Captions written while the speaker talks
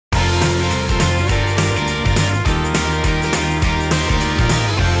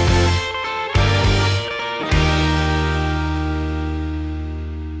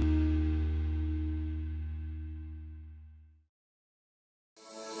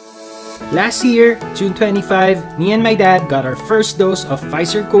Last year, June 25, me and my dad got our first dose of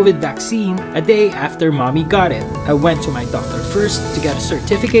Pfizer COVID vaccine a day after mommy got it. I went to my doctor first to get a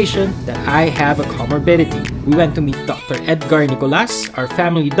certification that I have a comorbidity. We went to meet Dr. Edgar Nicolas, our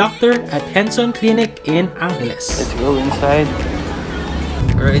family doctor at Henson Clinic in Angeles. Let's go inside.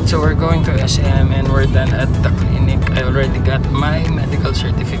 Alright, so we're going to SM and we're done at the clinic. I already got my medical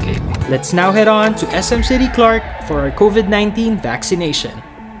certificate. Let's now head on to SM City Clark for our COVID-19 vaccination.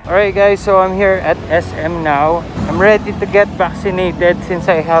 Alright guys, so I'm here at SM now. I'm ready to get vaccinated since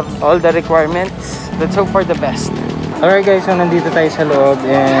I have all the requirements. Let's hope for the best. Alright guys, so nandito tayo sa loob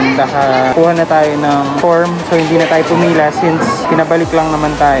and nakakuha na tayo ng form. So hindi na tayo pumila since kinabalik lang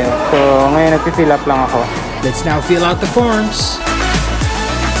naman tayo. So ngayon nagpifill up lang ako. Let's now fill out the forms.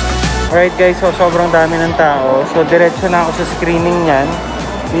 Alright guys, so sobrang dami ng tao. So diretso na ako sa screening niyan.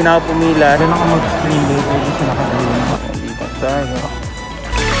 Hindi na ako pumila. Doon ako mag-screen dito kasi nakagaling. Dito tayo.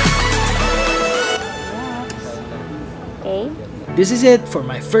 This is it for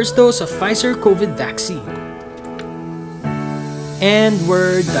my first dose of Pfizer COVID vaccine. And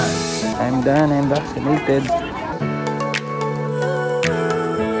we're done. I'm done. I'm vaccinated.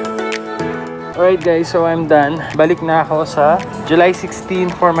 Alright guys, so I'm done. Balik na ako sa July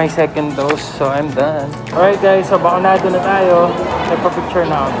 16 for my second dose. So I'm done. Alright guys, so bakunado na tayo. Nagpa-picture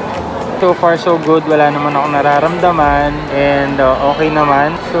na ako. So far so good, wala naman ako nararamdaman and okay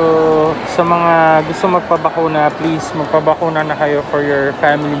naman. So sa mga gusto magpabakuna, please magpabakuna na kayo for your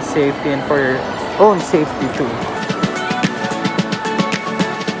family's safety and for your own safety too.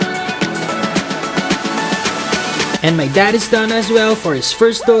 And my dad is done as well for his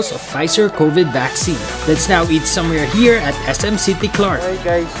first dose of Pfizer COVID vaccine. Let's now eat somewhere here at SM City Clark. Alright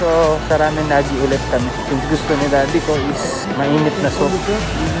guys, so sa Ramen Nagi ulit kami. Since gusto ni daddy ko is mainit na soup.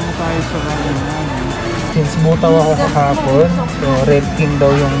 Dito na tayo sa Ramen Nagi. Since Butao ako kahapon, so Red King daw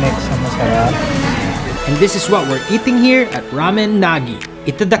yung next na masarap. And this is what we're eating here at Ramen Nagi.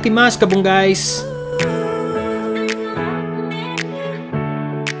 Itadakimasu ka Bunggay!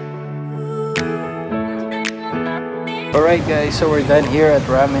 Alright guys, so we're done here at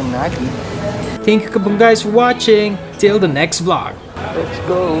Ramen Nagi. Thank you Bunggay for watching. Till the next vlog. Let's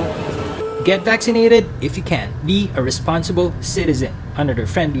go. Get vaccinated if you can. Be a responsible citizen. Another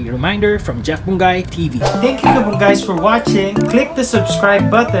friendly reminder from Jeff Bunggay TV. Thank you Bunggay for watching. Click the subscribe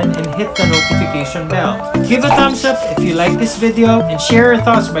button and hit the notification bell. Give a thumbs up if you like this video and share your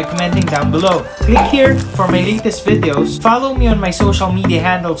thoughts by commenting down below. Click here for my latest videos. Follow me on my social media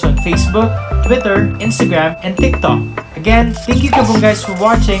handles on Facebook, Twitter, Instagram, and TikTok. Again, thank you Bunggay for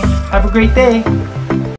watching. Have a great day.